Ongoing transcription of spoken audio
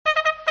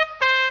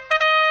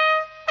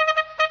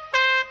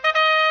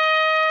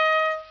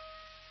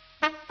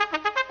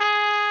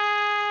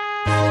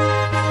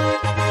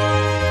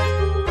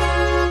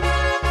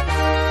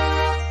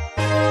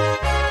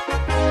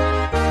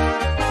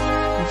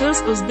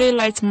is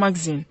Daylight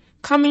Magazine,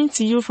 coming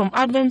to you from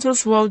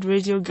Adventist World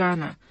Radio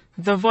Ghana,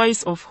 the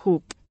voice of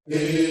hope.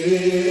 AWR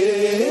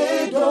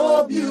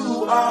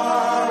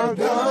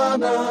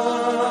Ghana,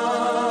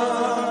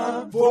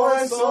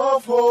 voice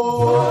of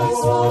hope.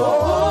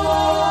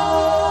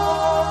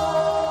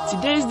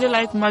 Today's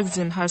Daylight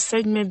Magazine has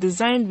segment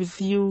designed with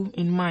you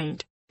in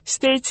mind.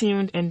 Stay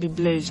tuned and be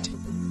blessed.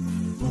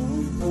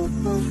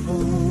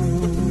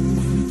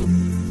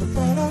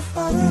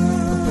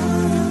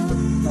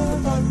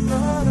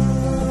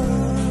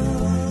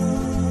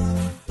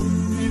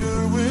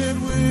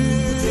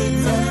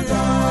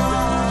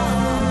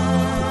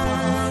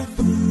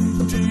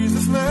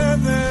 Jesus led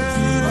them.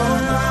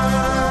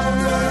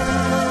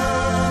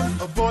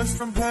 A voice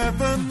from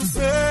heaven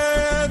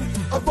said,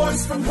 a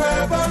voice from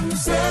heaven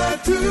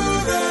said to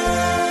them,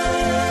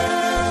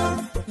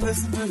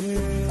 listen to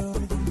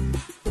him.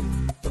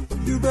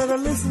 You better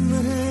listen to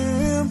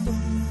him.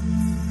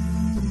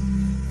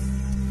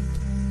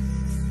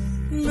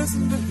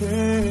 Listen to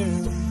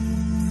him.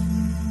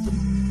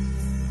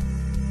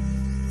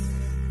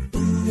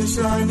 His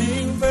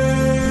shining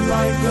face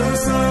like the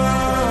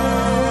sun.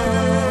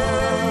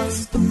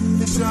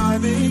 His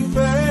shining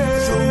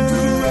face shone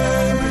to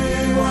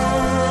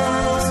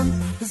everyone.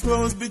 His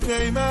clothes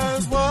became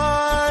as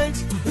white.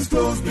 His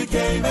clothes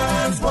became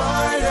as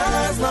white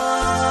as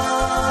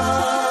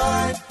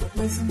light.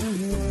 Listen to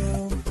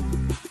him.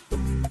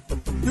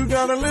 You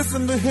gotta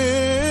listen to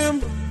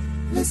him.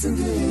 Listen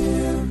to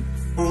him.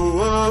 Oh,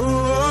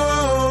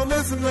 oh, oh,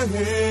 listen to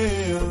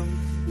him.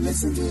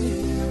 Listen to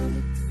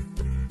him.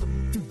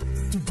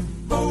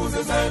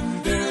 Moses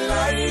and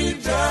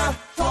Elijah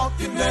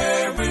talking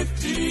there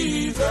with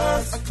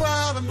Jesus. A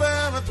cloud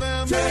enveloped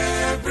them,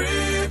 terrified.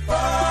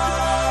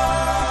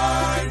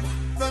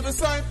 The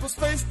disciples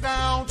faced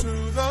down to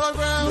the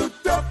ground,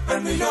 looked up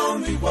and the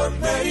only one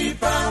they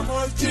found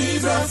was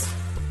Jesus.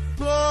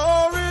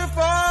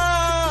 Glorified,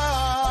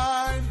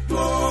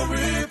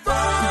 glorified.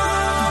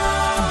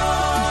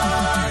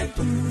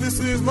 This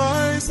is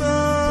my son.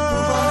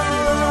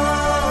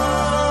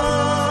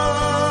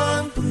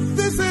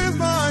 This is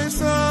my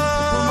son.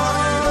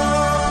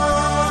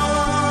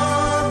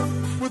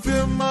 With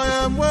him I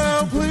am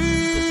well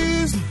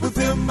pleased. With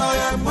him I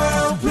am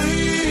well pleased.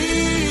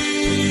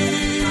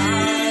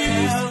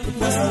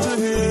 Listen to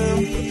him.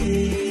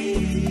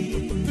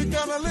 You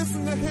gotta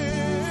listen to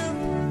him.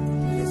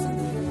 Listen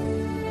to him.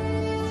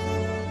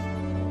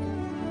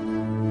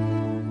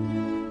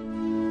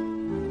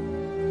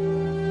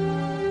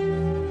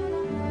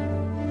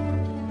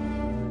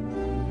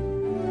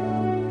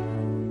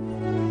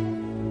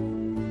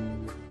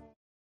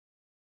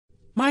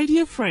 My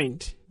dear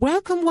friend,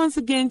 welcome once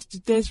again to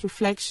today's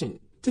reflection.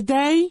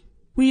 Today,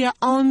 we are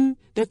on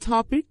the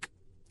topic,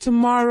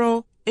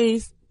 Tomorrow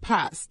is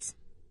Past.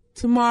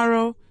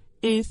 Tomorrow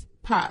is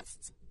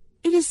past.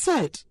 It is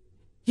said,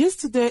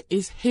 yesterday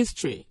is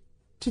history,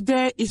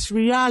 today is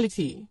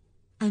reality,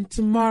 and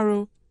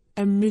tomorrow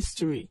a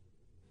mystery.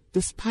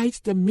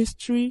 Despite the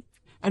mystery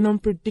and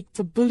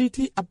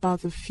unpredictability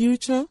about the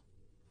future,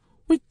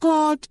 with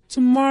God,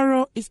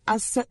 tomorrow is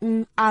as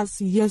certain as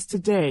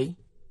yesterday.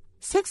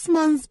 6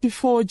 months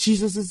before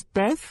Jesus'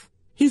 birth,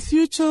 his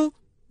future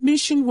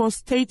mission was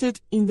stated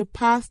in the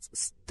past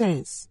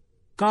tense.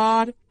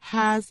 God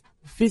has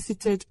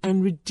visited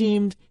and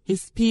redeemed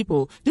his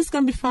people. This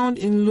can be found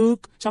in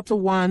Luke chapter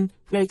 1,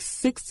 verse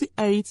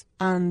 68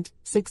 and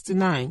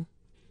 69.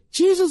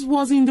 Jesus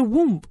was in the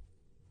womb,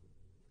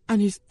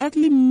 and his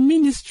earthly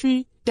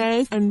ministry,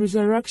 death, and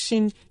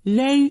resurrection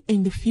lay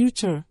in the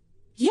future.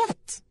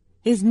 Yet,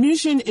 his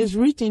mission is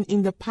written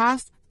in the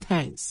past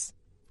tense.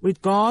 With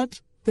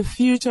God, the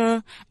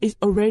future is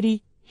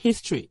already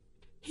history.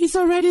 He's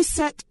already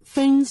set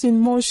things in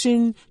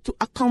motion to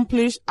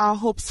accomplish our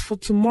hopes for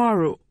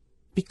tomorrow.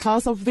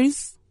 Because of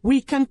this, we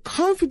can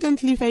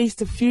confidently face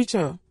the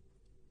future.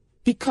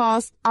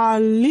 Because our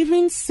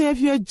living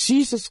Savior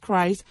Jesus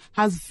Christ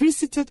has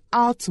visited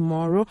our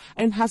tomorrow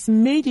and has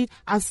made it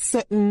as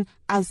certain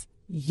as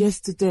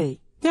yesterday.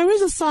 There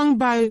is a song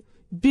by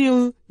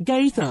Bill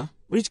Gaither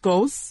which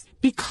goes,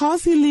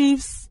 because he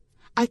lives,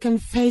 I can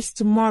face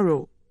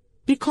tomorrow.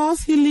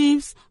 Because he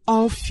lives,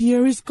 all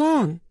fear is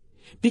gone.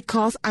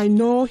 Because I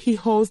know he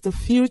holds the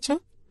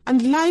future,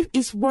 and life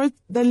is worth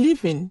the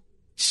living,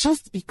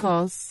 just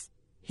because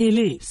he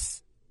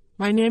lives.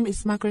 My name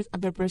is Margaret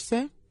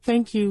Abebrese.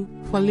 Thank you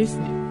for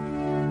listening.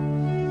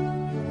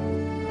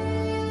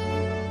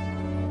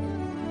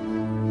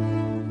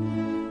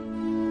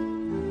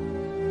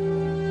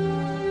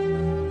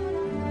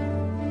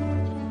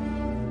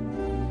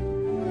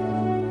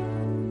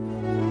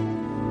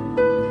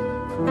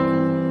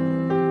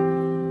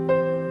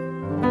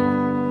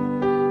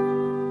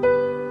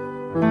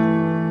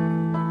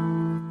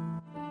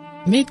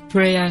 Make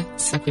prayer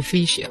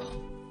sacrificial.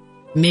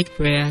 Make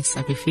prayer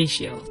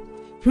sacrificial.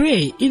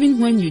 Pray even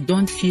when you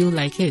don't feel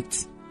like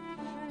it.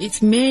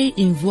 It may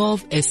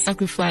involve a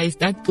sacrifice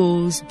that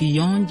goes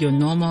beyond your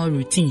normal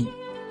routine,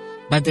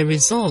 but the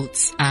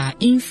results are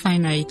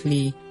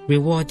infinitely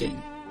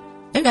rewarding.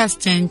 Let us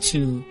turn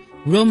to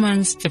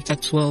Romans chapter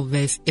 12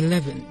 verse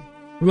 11.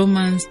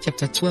 Romans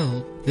chapter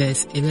 12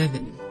 verse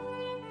 11.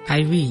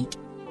 I read,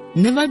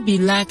 "Never be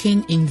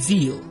lacking in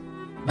zeal,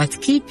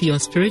 but keep your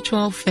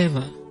spiritual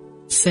fervor,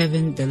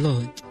 serving the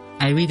Lord."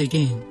 I read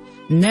again,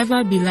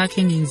 "Never be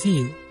lacking in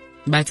zeal,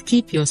 but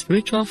keep your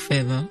spiritual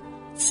fervor,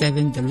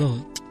 serving the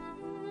Lord."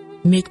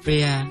 Make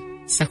prayer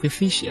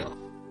sacrificial.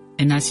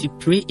 And as you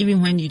pray,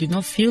 even when you do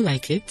not feel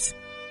like it,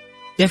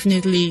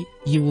 definitely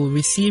you will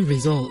receive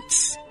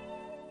results,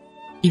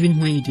 even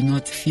when you do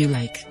not feel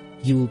like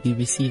you will be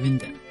receiving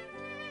them.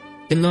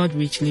 The Lord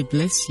richly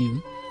bless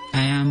you.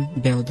 I am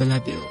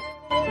Beldola Bill.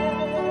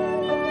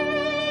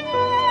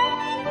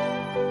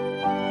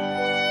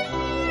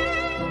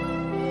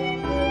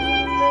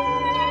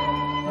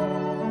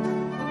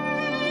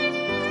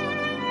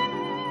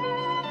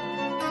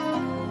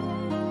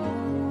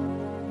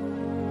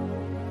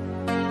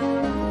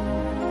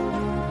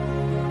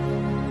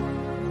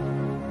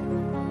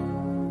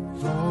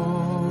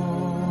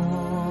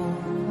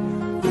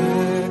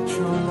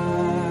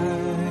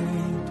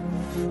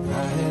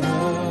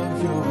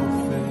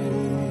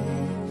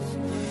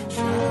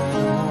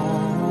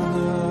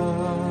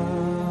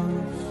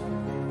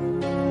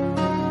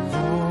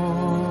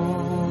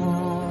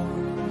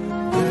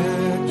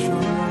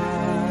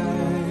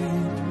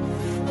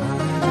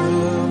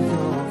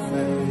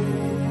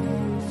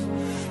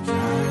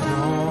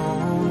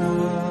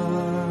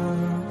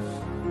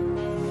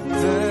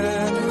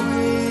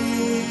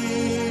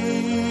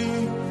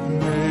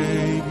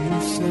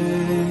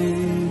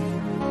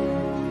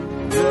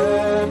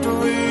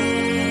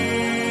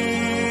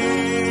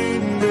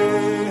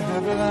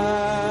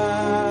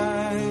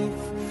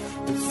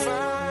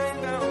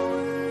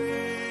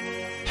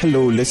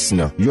 Hello,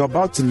 listener. You're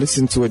about to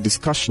listen to a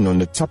discussion on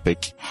the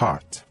topic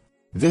heart.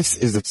 This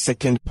is the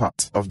second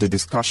part of the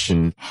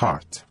discussion,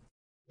 heart.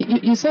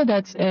 You said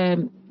that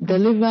the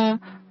liver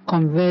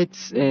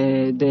converts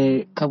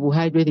the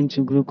carbohydrate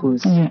into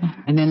glucose,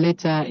 and then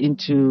later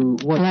into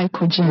what?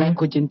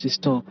 Glycogen to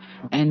store.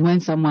 And when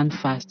someone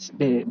fasts,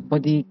 the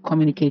body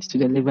communicates to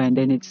the liver, and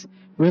then it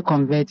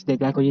reconverts the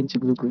glycogen to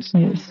glucose.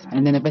 Yes.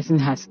 And then the person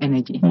has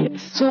energy.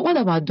 Yes. So what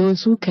about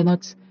those who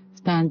cannot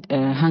stand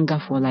hunger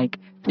for like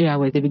 3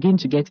 hours? They begin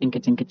to get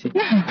inketikiti.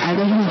 I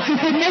don't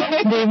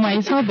know. They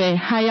might have a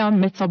higher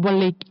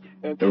metabolic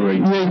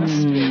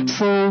rate.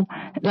 So,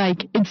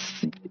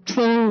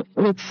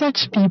 with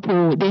such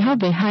people, they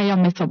have a higher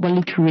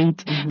metabolic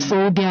rate.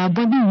 So their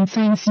body in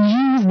sense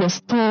use the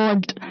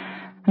stored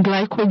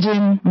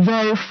glycogen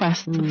very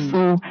fast.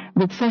 So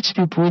with such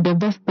people, the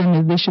best thing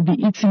is they should be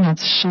eating at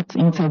short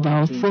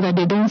intervals so that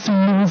they don't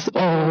lose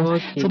all,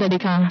 so that they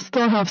can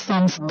still have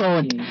some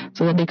stored,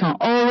 so that they can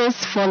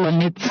always fall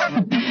on it.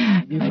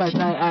 In fact,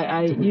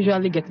 I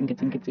usually get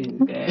inketikiti.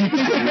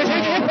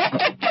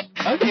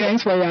 Okay,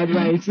 thanks for your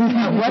advice.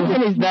 One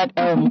thing is that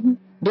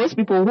those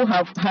people who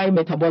have high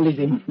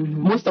metabolism,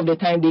 most of the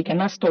time they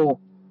cannot store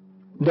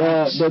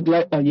much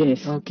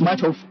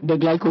of the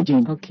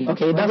glycogen.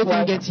 Okay, that's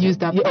why gets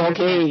used up.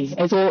 Okay,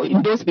 and so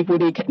in those people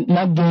they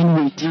cannot gain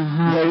weight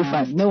very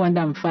fast. No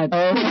wonder I'm fat.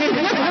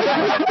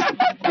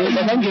 They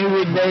cannot gain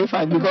weight very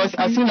fast because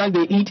as soon as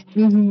they eat,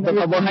 the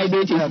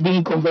carbohydrate is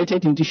being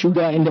converted into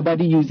sugar and the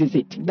body uses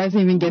it. Doesn't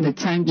even get the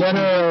time to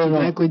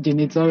glycogen.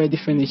 It's already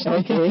finished.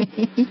 Okay,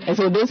 and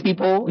so those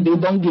people they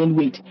don't gain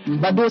weight,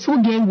 but those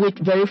who gain weight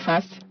very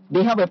fast,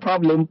 they have a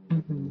problem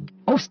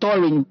of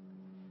storing.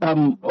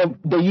 Of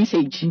the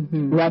usage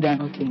rather.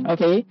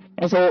 Okay.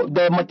 And so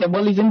the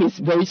metabolism is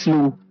very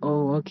slow.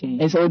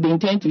 And so they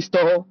intend to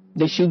store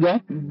the sugar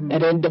and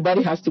then the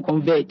body has to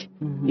convert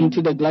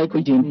into the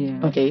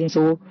glycogen. Okay. And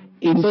so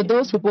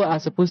those people are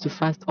supposed to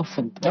fast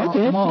often.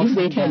 If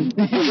they can.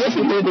 Those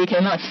people they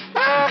cannot.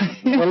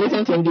 For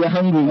instance, when they are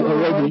hungry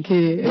already.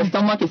 The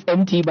stomach is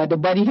empty but the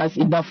body has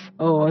enough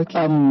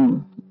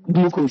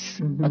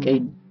glucose.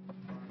 Okay.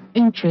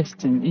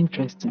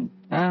 Interesting.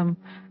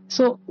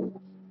 So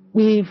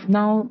we've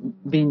now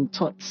been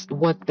taught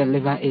what the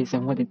liver is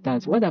and what it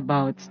does. What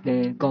about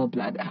the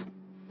gallbladder,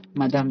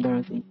 Madam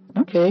Dorothy?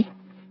 Okay.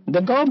 The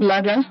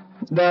gallbladder,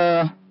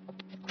 the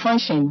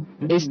function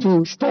is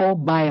to store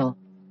bile.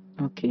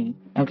 Okay.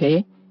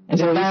 And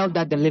the bile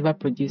that the liver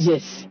produces.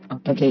 Yes.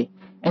 Okay.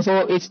 And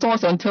so it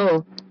stores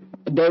until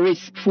there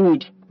is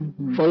food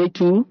for it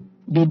to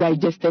be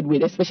digested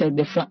with, especially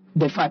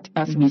the fat,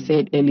 as we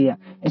said earlier.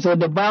 And so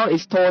the bile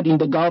is stored in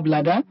the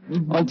gallbladder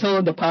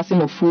until the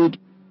passing of food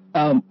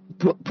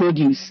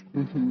produce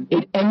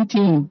it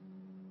emptying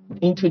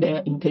into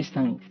the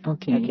intestines.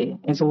 Okay.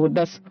 And so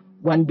that's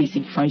one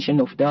basic function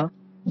of the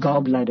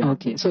gallbladder.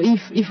 Okay. So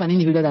if an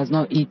individual does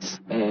not eat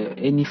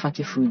any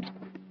fatty food,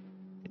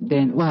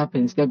 then what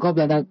happens? The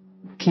gallbladder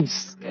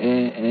keeps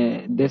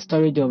the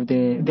storage of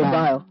the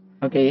bile.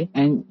 Okay.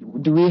 And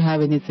do we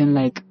have anything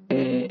like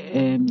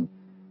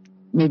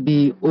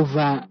maybe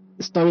over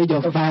storage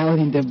of bile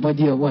in the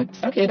body or what?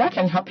 Okay, that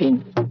can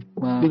happen.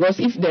 Wow. Because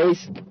if there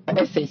is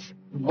excess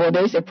or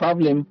there is a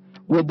problem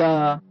with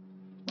the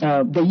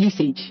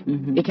usage,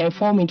 it can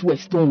form into a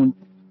stone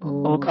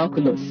or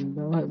calculus.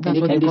 That's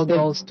what they call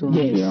gallstone.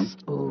 Yes.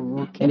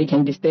 okay. and it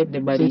can disturb the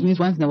So body. it means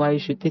once in a while you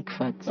should take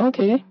fat.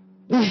 Okay.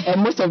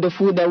 And most of the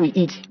food that we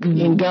eat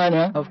in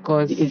Ghana, Of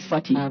course, is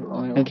fatty. have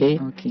oil. Okay.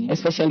 Okay.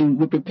 Especially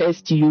we prepare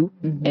stew,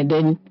 and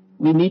then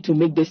we need to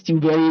make the stew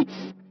very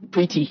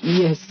pretty.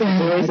 Yes. So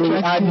we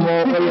add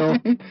more oil.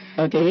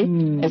 Okay.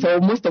 Mm. And so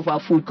most of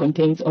our food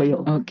contains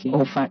oil Okay.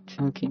 or fat.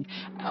 Okay.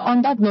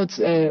 On that note,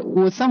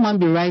 would someone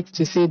be right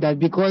to say that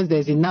because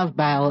there's enough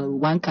bile,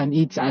 one can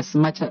eat as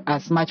much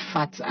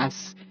fat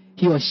as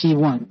he or she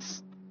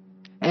wants?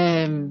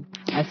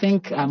 I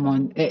think I'm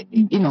on.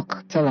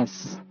 Enoch, tell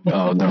us.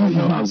 Oh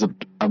no,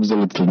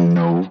 absolutely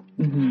no.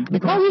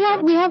 Because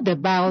Well, we have the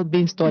bile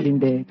being stored in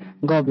the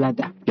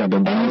gallbladder, yeah, the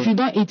and if bile, you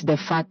don't eat the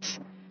fat,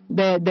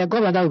 the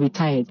gallbladder will be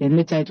tired, and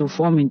later it will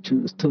form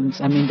into stones.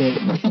 I mean,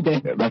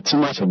 the but too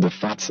much of the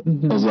fat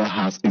also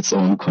has its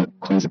own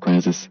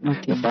consequences.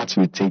 Okay. The fat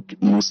we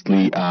take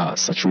mostly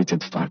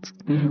saturated fat.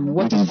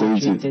 What Which is is going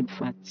to- saturated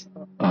fat?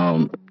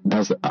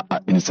 That's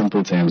in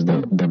simple terms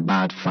the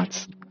bad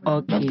fat.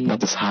 Okay.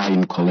 That is high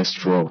in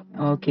cholesterol.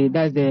 Okay,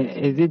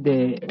 is it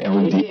the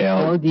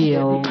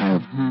LDL kind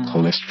of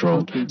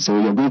cholesterol. Okay. So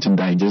you're going to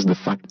digest the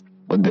fat,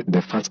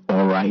 the fat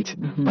all right,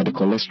 but the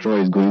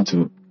cholesterol is going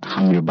to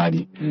harm your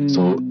body.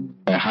 So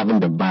having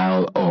the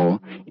bile or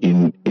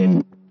in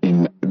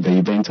the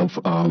event of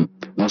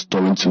not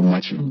storing too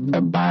much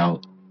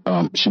bile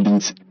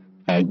shouldn't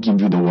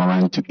give you the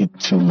warrant to eat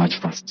too much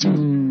fat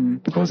too,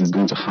 because it's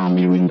going to harm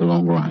you in the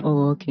long run.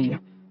 Oh, okay.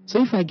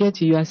 So if I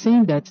get you are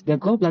saying that the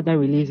gallbladder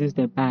releases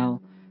the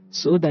bile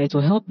so that it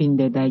will help in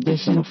the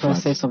digestion Of fat.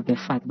 process of the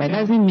fat. But it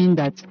doesn't mean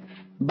that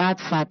bad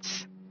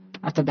fats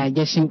after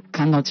digestion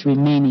cannot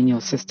remain in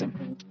your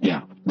system.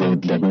 Yeah, they're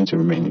going to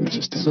remain in the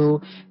system.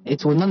 So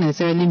it will not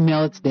necessarily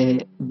melt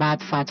the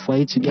bad fat for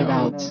it to get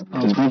out.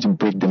 It's going to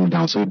break them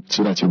down so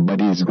that your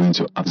body is going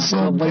to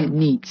absorb what it them.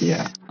 needs.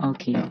 Yeah.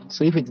 Okay. Yeah.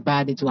 So if it's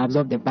bad, it will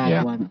absorb the bad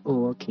Yeah. one.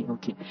 Oh, okay.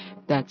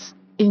 That's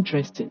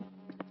interesting.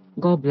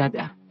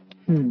 Gallbladder.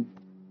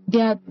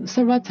 There are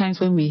several times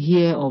when we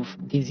hear of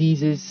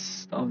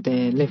diseases of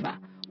the liver.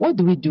 What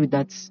do we do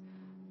that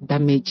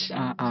damage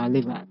our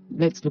liver?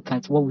 Let's look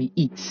at what we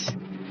eat.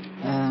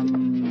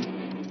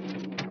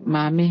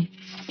 Mame,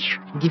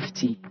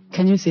 Gifty,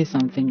 can you say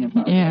something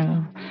about that?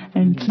 Yeah,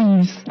 and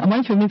please, am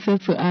I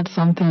permitted to add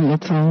something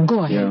little?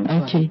 Go ahead.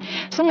 Yeah. Okay.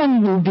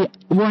 Someone will be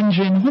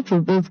wondering, what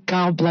is this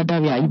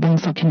gallbladder we are even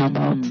talking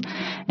about?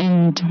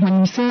 And when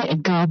you say a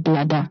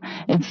gallbladder,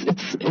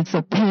 it's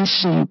a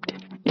pear-shaped.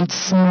 It's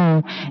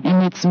small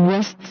and it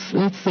rests,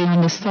 let's say,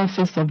 on the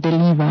surface of the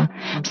liver.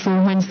 So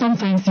when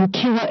sometimes you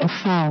kill a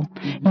fowl,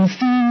 you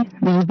see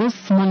there's this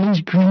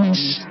smallish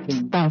greenish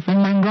stuff. And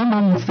my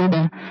grandma would say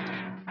that,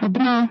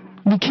 Abna,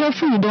 be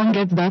careful you don't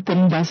get that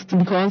thing dust,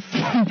 because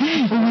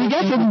if you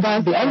get it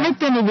dust,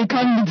 everything will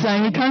become bitter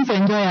and you can't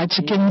enjoy a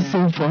chicken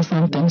soup or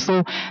something.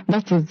 So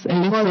that is a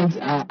little...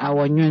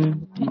 Our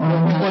onion.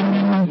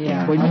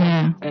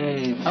 Yeah.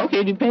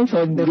 Okay, depends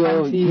on The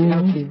your...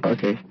 fancy, okay.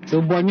 Okay.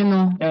 So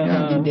Bonino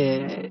in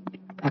the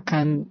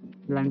Akan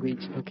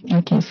language. Okay.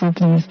 Okay, so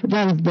please,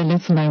 that is the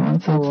lesson I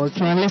wanted for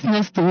our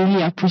listeners to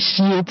really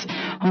appreciate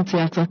what we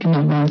are talking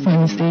about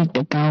when we say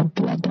the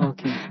gallbladder.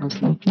 Okay.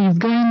 So please,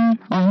 going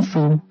on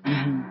so,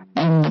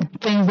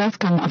 things that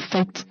can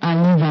affect our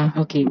liver.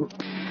 Okay.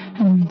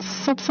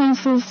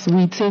 Substances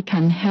we take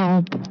can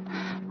help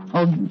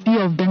or be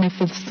of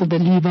benefits to the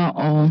liver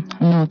or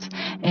not.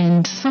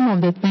 And some of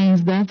the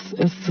things that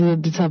is the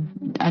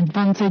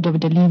disadvantage of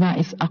the liver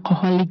is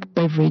alcoholic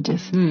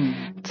beverages.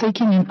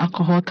 Taking in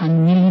alcohol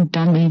can really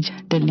damage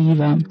the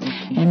liver.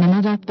 And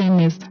another thing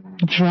is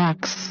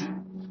drugs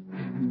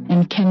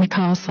and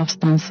chemical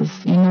substances.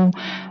 You know,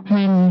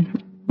 when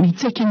we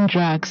take in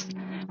drugs,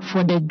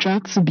 for the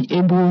drug to be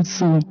able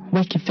to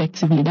work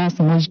effectively, that's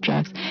most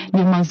drugs,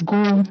 they must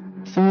go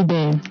through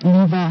the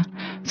liver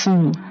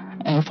to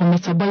for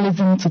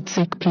metabolism to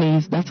take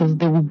place. That is,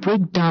 they will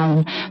break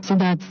down so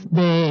that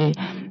the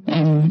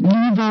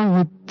liver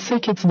will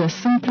take it to the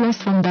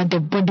simplest form that the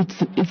body,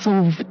 it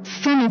will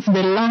send it to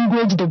the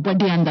language the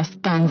body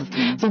understands,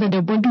 so that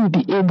the body will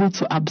be able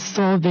to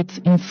absorb it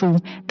into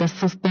the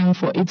system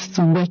for it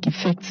to work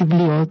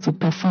effectively or to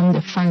perform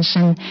the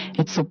function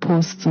it's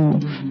supposed to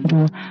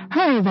do.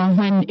 However,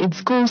 when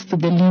it goes to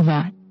the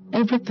liver,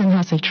 everything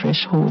has a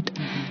threshold.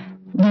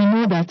 We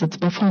know that it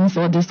performs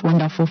all these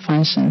wonderful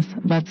functions,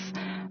 but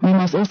we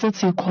must also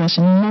take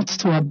caution not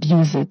to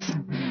abuse it.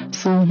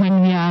 So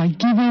when we are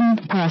given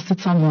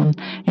paracetamol,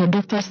 your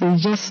doctor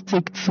says just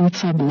take 2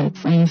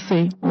 tablets, and you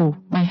say, oh,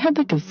 my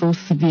headache is so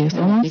severe,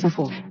 so I want to...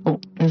 4. Oh,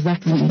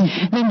 exactly.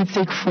 Let me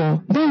take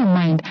 4. Bear in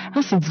mind,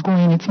 as it's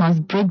going, it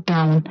must break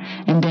down,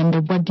 and then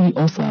the body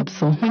also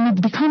absorbs. When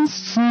it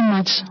becomes too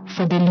much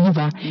for the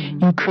liver,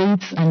 it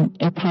creates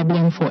a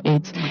problem for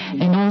it.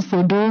 And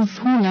also those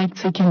who like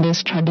taking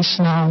this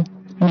traditional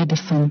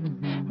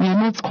medicine, we are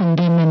not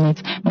condemning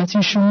it, but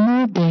you should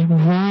know the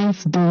right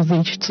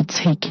dosage to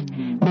take,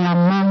 the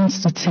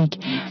amounts to take.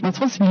 But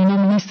what we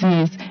normally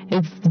see is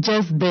it's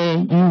just there,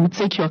 you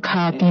take your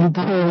cup, you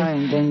pour,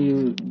 and then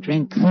you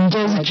drink. you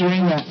just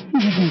drink.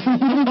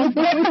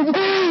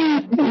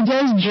 You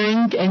just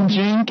drink and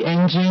drink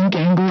and drink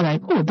and go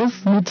like, oh,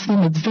 this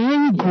medicine is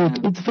very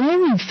good. It's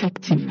very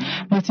effective.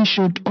 But you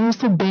should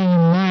also bear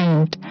in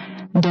mind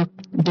the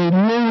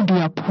load you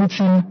are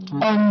putting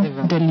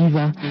on the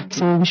liver.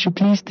 So we should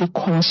please take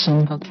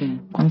caution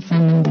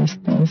concerning these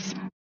things.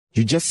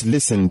 You just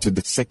listened to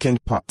the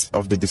second part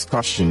of the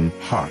discussion,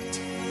 Heart.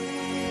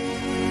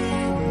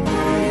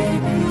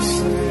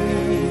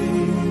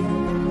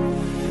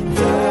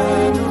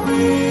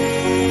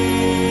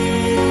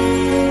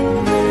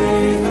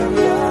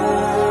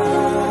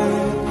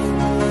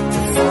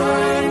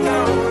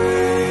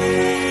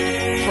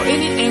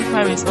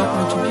 Or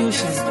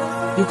contribution,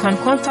 you can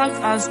contact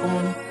us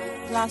on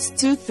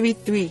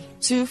 +233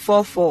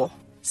 244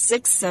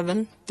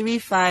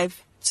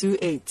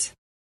 673528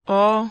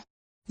 or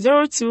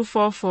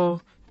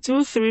 0244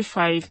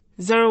 235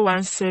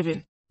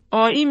 017,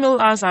 or email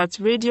us at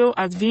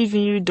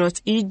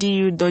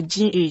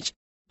radio@vvu.edu.gh,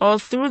 or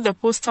through the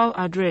postal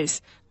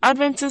address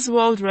Adventist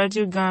World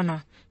Radio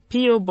Ghana,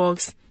 P.O.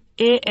 Box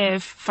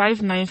AF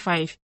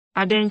 595,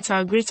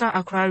 Adenta, Greater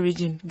Accra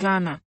Region,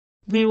 Ghana.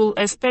 We will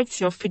expect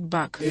your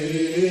feedback. AWR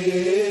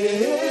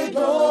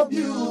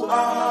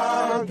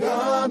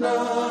Ghana,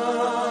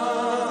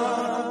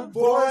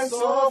 Voice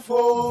of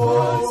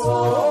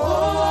Hope.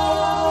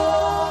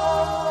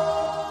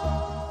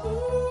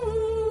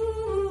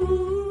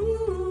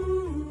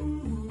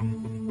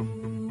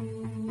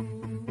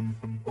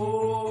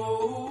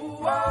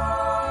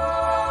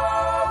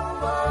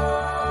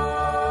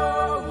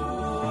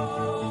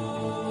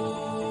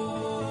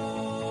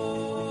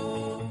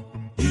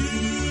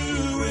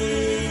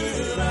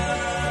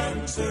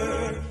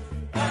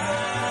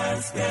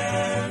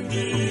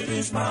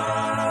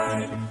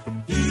 Mine,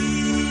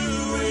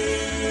 you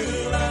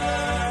will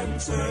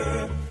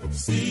answer.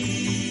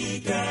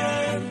 Seek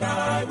and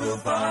I will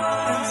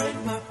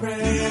find. My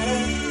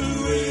prayer,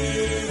 you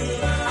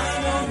will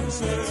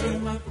answer.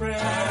 My prayer,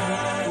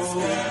 ask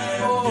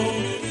and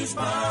it is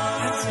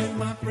mine. Answer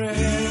my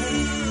prayer,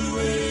 you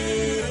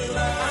will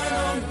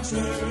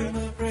answer.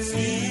 My prayer,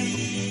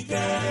 seek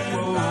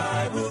and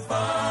I will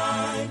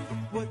find.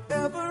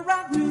 Whatever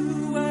I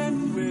do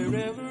and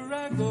wherever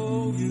I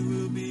go, you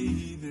will be.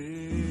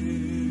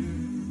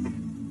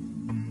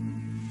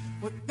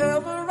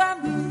 Whatever I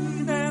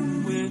need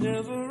and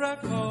whenever I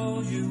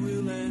call, you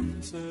will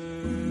answer.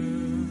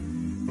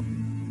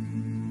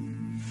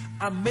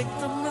 I make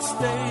the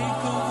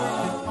mistake of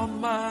waiting on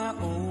my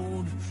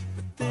own,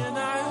 but then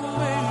I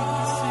awake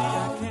to see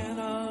I can't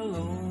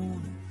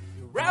alone.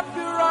 You wrap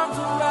your arms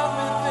around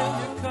me, then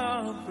you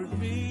comfort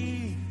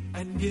me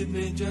and give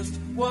me just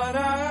what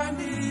I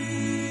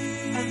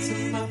need.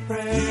 Answer my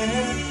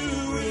prayer.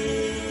 You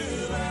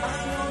will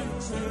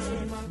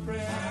answer my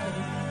prayer.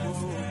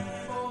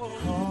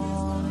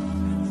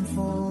 Calling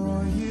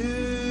for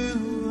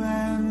you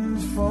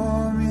and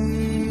for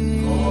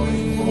me.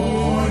 Calling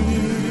for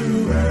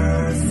you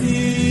and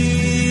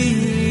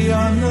me.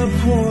 On the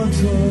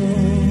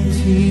portal,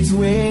 he's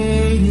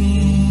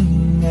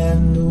waiting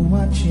and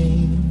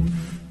watching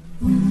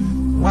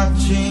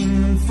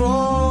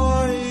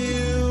for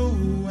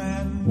you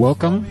and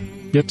welcome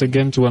yet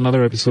again to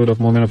another episode of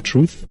Moment of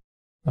Truth.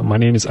 My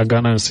name is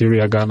Agana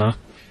Nsiri Agana.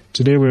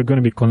 Today we're going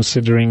to be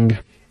considering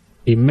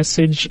a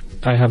message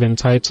I have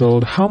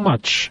entitled, How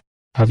Much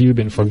Have You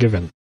Been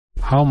Forgiven?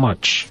 How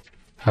much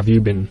have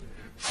you been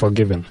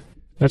forgiven?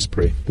 Let's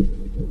pray.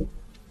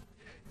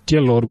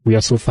 Dear Lord, we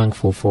are so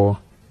thankful for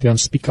the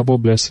unspeakable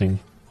blessing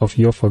of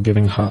your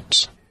forgiving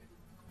heart.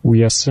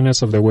 We are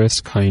sinners of the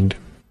worst kind,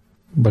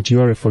 but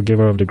you are a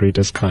forgiver of the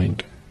greatest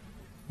kind.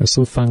 We're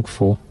so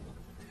thankful.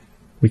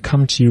 We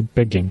come to you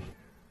begging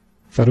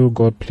that, oh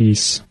God,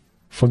 please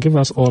forgive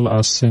us all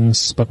our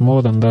sins, but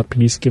more than that,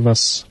 please give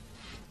us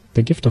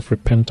the gift of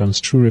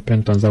repentance, true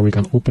repentance, that we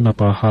can open up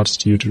our hearts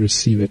to you to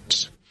receive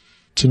it,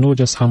 to know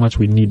just how much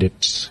we need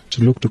it,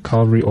 to look to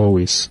Calvary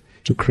always,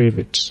 to crave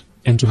it,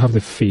 and to have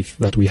the faith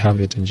that we have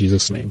it in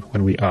Jesus' name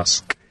when we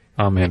ask.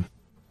 Amen.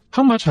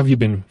 How much have you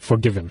been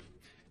forgiven?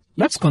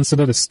 Let's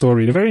consider the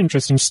story, the very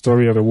interesting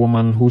story of a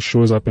woman who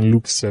shows up in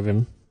Luke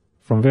 7,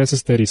 from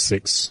verses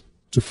 36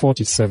 to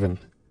 47.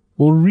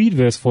 We'll read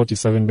verse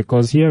 47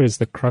 because here is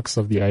the crux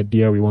of the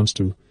idea we want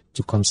to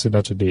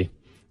consider today.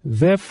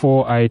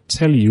 Therefore I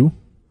tell you,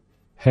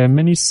 her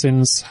many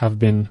sins have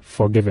been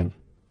forgiven,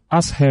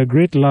 as her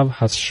great love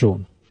has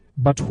shown.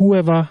 But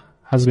whoever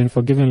has been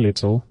forgiven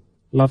little,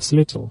 loves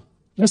little.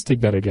 Let's take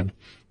that again.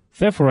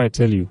 Therefore I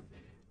tell you,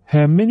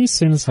 her many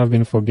sins have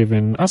been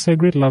forgiven, as her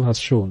great love has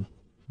shown.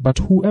 But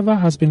whoever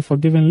has been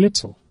forgiven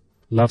little,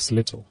 loves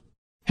little.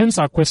 Hence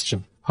our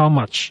question, how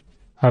much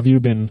have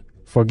you been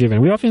forgiven?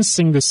 We often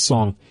sing this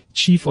song,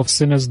 Chief of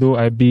sinners though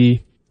I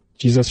be,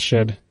 Jesus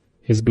shed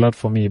his blood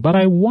for me. But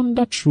I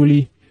wonder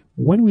truly,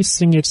 when we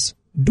sing it,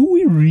 do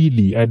we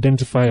really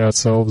identify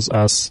ourselves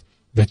as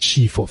the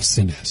chief of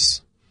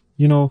sinners?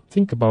 You know,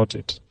 think about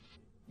it.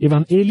 If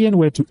an alien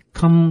were to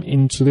come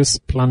into this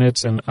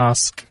planet and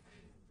ask,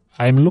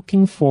 I'm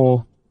looking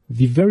for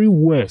the very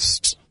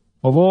worst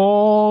of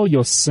all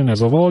your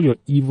sinners, of all your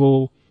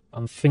evil,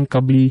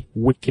 unthinkably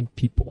wicked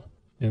people,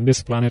 in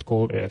this planet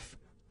called Earth,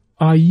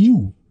 are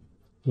you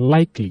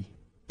likely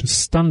to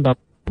stand up,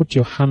 put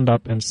your hand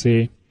up and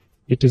say,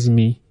 "It is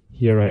me,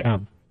 here I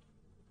am"?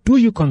 Do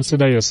you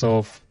consider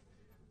yourself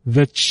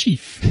the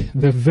chief,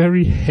 the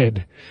very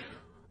head,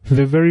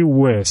 the very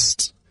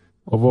worst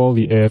of all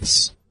the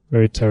earth's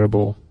very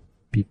terrible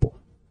people?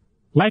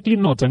 Likely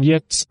not, and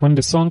yet when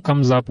the song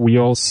comes up, we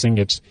all sing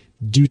it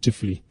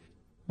dutifully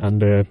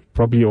and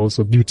probably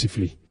also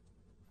beautifully.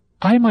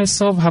 I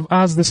myself have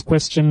asked this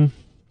question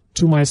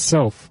to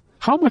myself.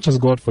 How much has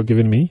God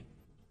forgiven me?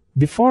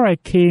 Before I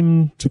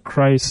came to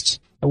Christ,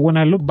 when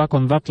I look back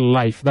on that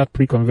life, that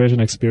pre-conversion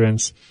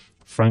experience,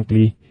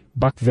 frankly,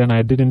 back then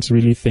I didn't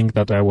really think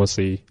that I was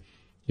a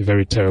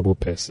very terrible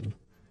person.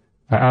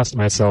 I asked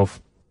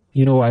myself,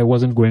 I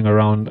wasn't going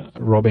around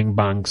robbing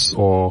banks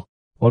or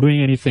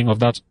doing anything of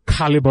that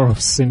caliber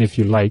of sin, if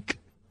you like.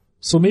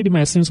 So maybe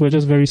my sins were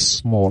just very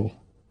small.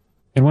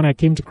 And when I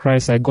came to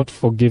Christ, I got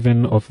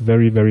forgiven of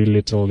very, very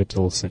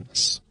little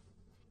sins.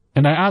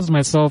 And I asked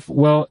myself,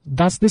 well,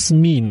 does this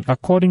mean,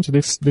 according to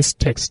this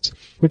text,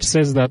 which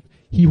says that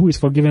he who is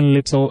forgiven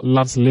little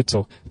loves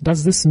little,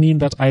 does this mean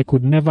that I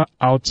could never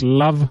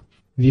outlove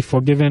the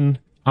forgiven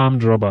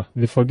armed robber,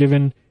 the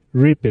forgiven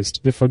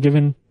rapist, the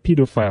forgiven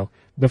pedophile,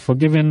 the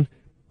forgiven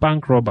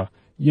bank robber?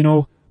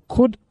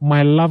 Could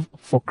my love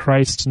for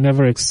Christ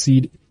never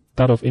exceed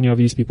that of any of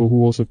these people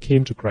who also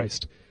came to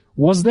Christ?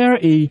 Was there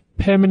a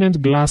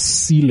permanent glass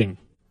ceiling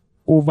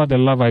over the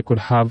love I could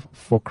have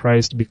for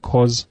Christ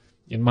because,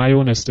 in my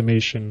own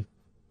estimation,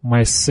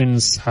 my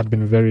sins had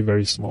been very,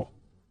 very small?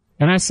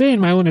 And I say in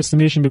my own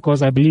estimation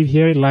because I believe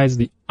here lies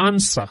the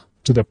answer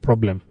to the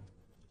problem.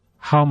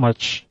 How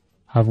much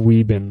have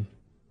we been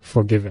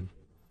forgiven?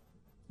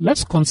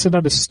 Let's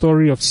consider the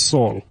story of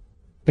Saul.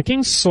 The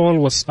king Saul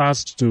was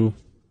asked to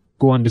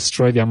go and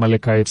destroy the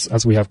Amalekites,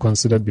 as we have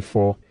considered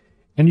before.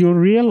 And you'll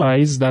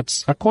realize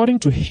that according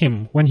to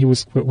him, when he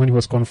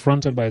was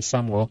confronted by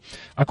Samuel,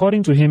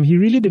 according to him, he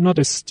really did not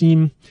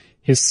esteem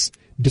his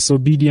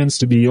disobedience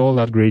to be all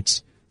that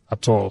great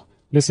at all.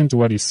 Listen to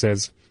what he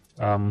says.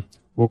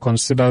 We'll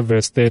consider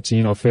verse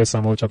 13 of 1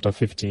 Samuel chapter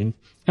 15,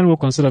 and we'll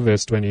consider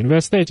verse 20. In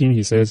verse 13,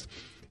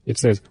 it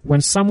says, when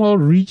Samuel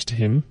reached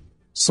him,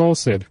 Saul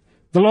said,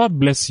 "The Lord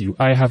bless you.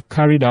 I have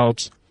carried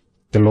out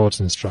the Lord's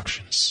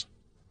instructions."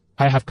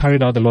 I have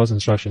carried out the Lord's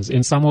instructions.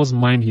 In Samuel's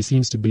mind, he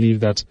seems to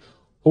believe that,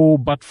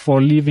 but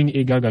for leaving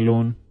Agag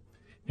alone,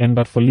 and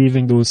but for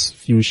leaving those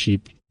few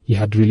sheep, he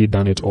had really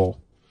done it all.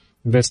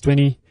 Verse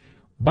 20,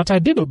 but I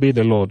did obey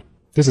the Lord.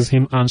 This is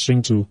him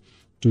answering to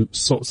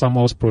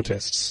Samuel's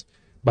protests.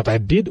 But I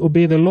did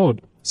obey the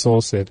Lord,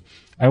 Saul said.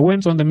 I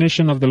went on the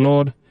mission of the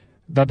Lord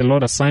that the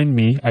Lord assigned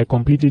me. I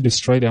completely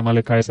destroyed the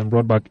Amalekites and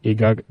brought back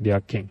Agag, their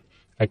king.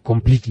 I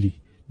completely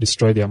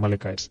destroyed the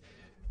Amalekites.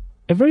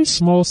 A very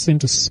small sin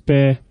to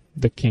spare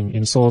the king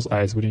in Saul's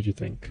eyes, wouldn't you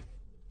think?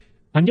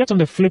 And yet on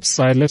the flip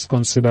side, let's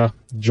consider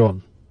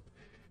John.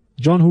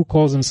 John, who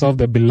calls himself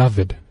the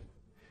beloved,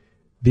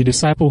 the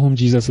disciple whom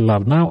Jesus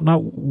loved. Now,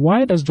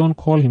 why does John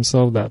call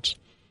himself that?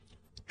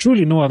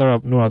 Truly, no other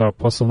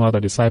apostle, no other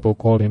disciple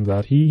called him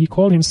that. He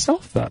called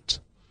himself that.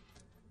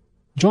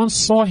 John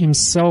saw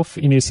himself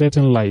in a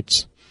certain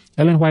light.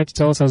 Ellen White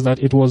tells us that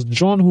it was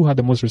John who had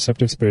the most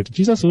receptive spirit.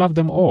 Jesus loved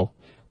them all,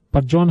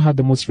 but John had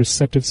the most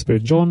receptive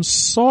spirit. John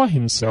saw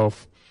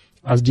himself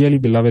as dearly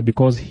beloved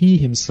because he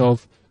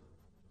himself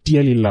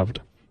dearly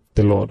loved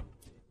the Lord.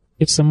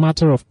 It's a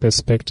matter of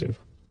perspective.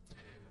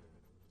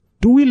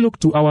 Do we look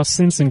to our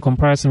sins in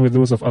comparison with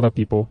those of other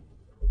people?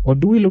 Or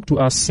do we look to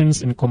our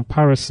sins in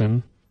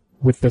comparison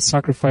with the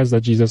sacrifice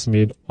that Jesus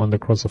made on the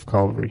cross of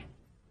Calvary?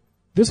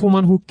 This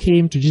woman who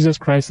came to Jesus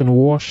Christ and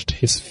washed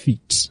his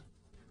feet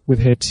with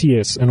her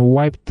tears and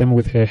wiped them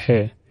with her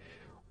hair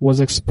was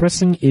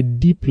expressing a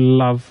deep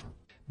love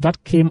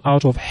that came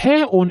out of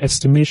her own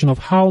estimation of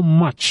how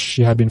much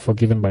she had been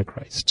forgiven by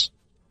Christ.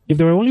 If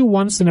there were only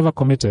one sin ever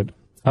committed,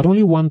 at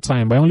only one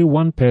time, by only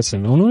one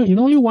person, in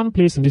only one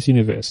place in this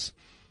universe,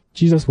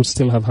 Jesus would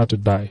still have had to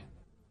die.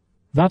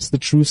 That's the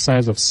true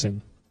size of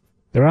sin.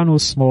 There are no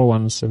small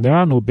ones and there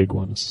are no big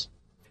ones.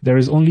 There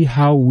is only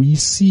how we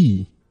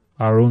see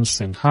our own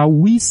sin, how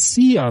we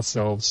see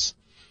ourselves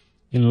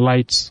in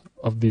light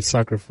of the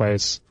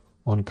sacrifice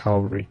on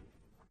Calvary.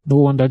 No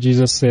wonder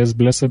Jesus says,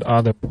 "Blessed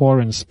are the poor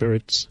in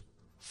spirit,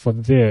 for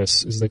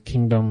theirs is the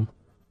kingdom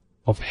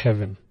of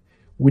heaven."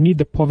 We need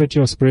the poverty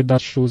of spirit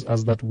that shows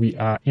us that we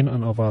are in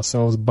and of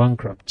ourselves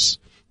bankrupt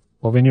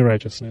of any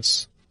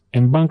righteousness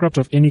and bankrupt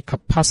of any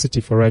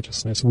capacity for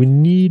righteousness. We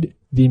need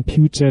the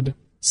imputed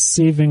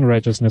saving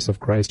righteousness of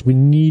Christ. We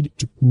need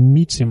to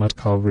meet him at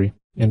Calvary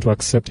and to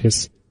accept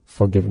his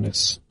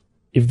forgiveness.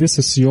 If this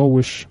is your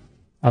wish,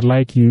 I'd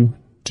like you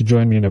to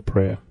join me in a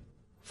prayer.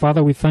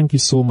 Father, we thank you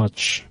so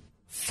much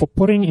for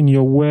putting in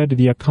your word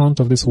the account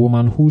of this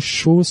woman who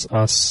shows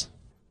us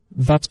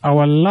that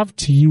our love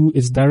to you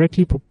is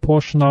directly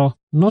proportional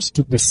not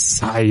to the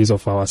size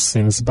of our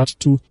sins, but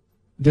to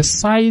the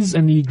size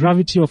and the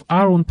gravity of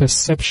our own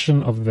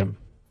perception of them.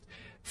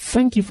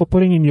 Thank you for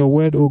putting in your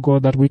word, O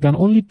God, that we can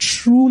only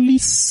truly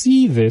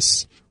see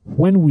this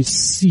when we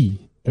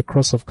see the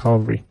cross of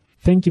Calvary.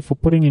 Thank you for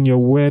putting in your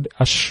word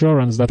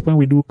assurance that when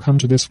we do come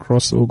to this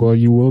cross, O God,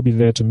 you will be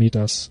there to meet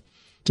us,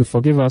 to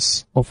forgive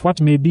us of what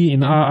may be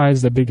in our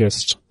eyes the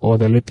biggest or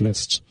the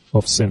littlest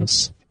of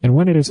sins. And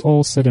when it is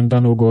all said and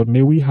done, O God,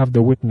 may we have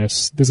the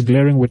witness, this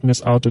glaring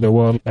witness out to the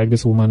world like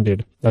this woman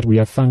did, that we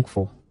are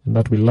thankful and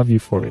that we love you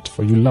for it,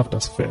 for you loved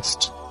us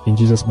first. In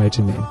Jesus'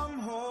 mighty name.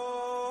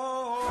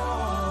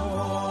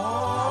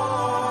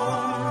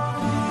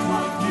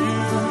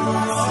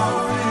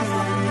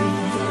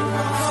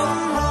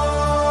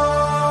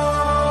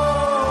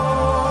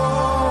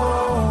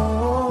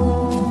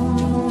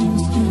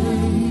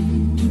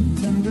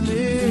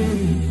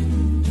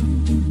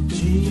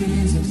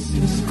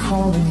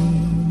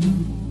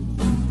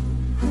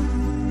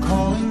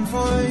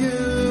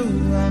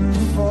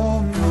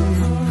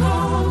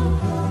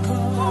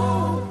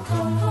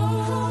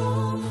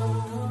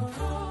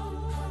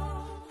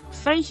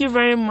 Thank you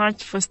very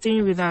much for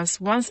staying with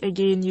us. Once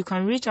again, you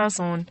can reach us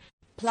on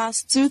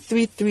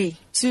 +233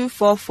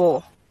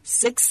 244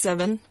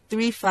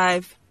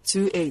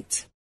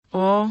 673528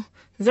 or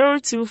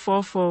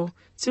 0244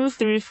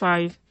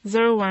 235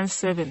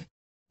 017,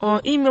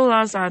 or email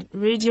us at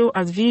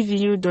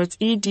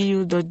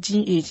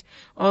radio@vvu.edu.gh,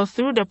 or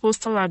through the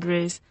postal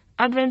address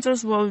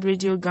Adventist World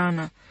Radio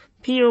Ghana,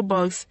 P.O.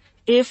 Box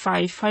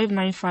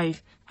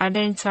A5595,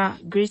 Adenta,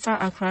 Greater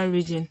Accra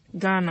Region,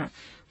 Ghana.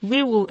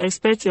 We will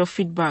expect your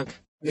feedback.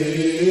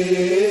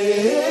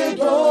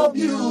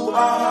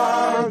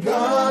 AWR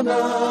Ghana,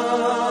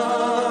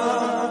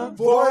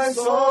 Voice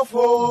of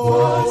Hope.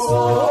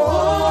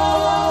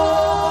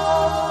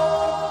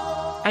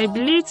 I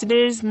believe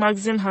today's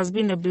magazine has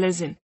been a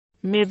blessing.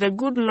 May the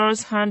good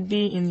Lord's hand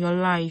be in your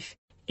life.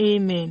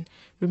 Amen.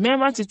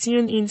 Remember to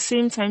tune in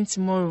same time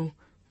tomorrow.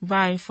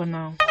 Bye for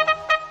now.